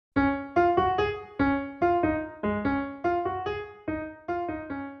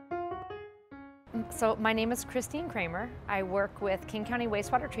So my name is Christine Kramer. I work with King County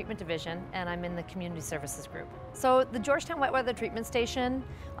Wastewater Treatment Division, and I'm in the Community Services Group. So the Georgetown Wet Weather Treatment Station,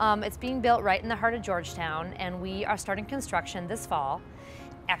 it's being built right in the heart of Georgetown, and we are starting construction this fall.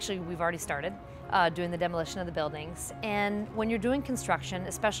 Actually, we've already started doing the demolition of the buildings. And when you're doing construction,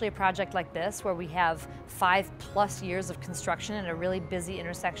 especially a project like this, where we have 5+ years of construction in a really busy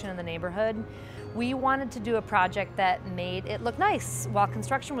intersection in the neighborhood, we wanted to do a project that made it look nice while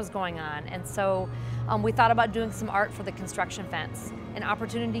construction was going on. And so we thought about doing some art for the construction fence. An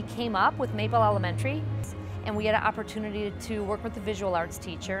opportunity came up with Maple Elementary, and we had an opportunity to work with the visual arts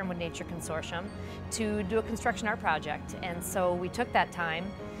teacher and with Nature Consortium to do a construction art project. And so we took that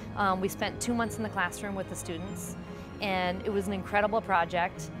time. We spent 2 months in the classroom with the students, and it was an incredible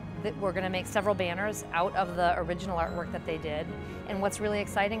project. That we're going to make several banners out of the original artwork that they did. And what's really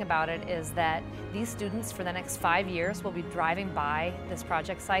exciting about it is that these students for the next 5 years will be driving by this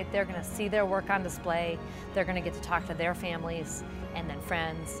project site. They're going to see their work on display. They're going to get to talk to their families and then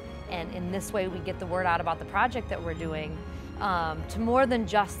friends. And in this way, we get the word out about the project that we're doing to more than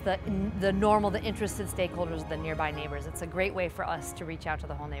just the interested stakeholders, the nearby neighbors. It's a great way for us to reach out to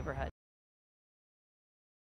the whole neighborhood.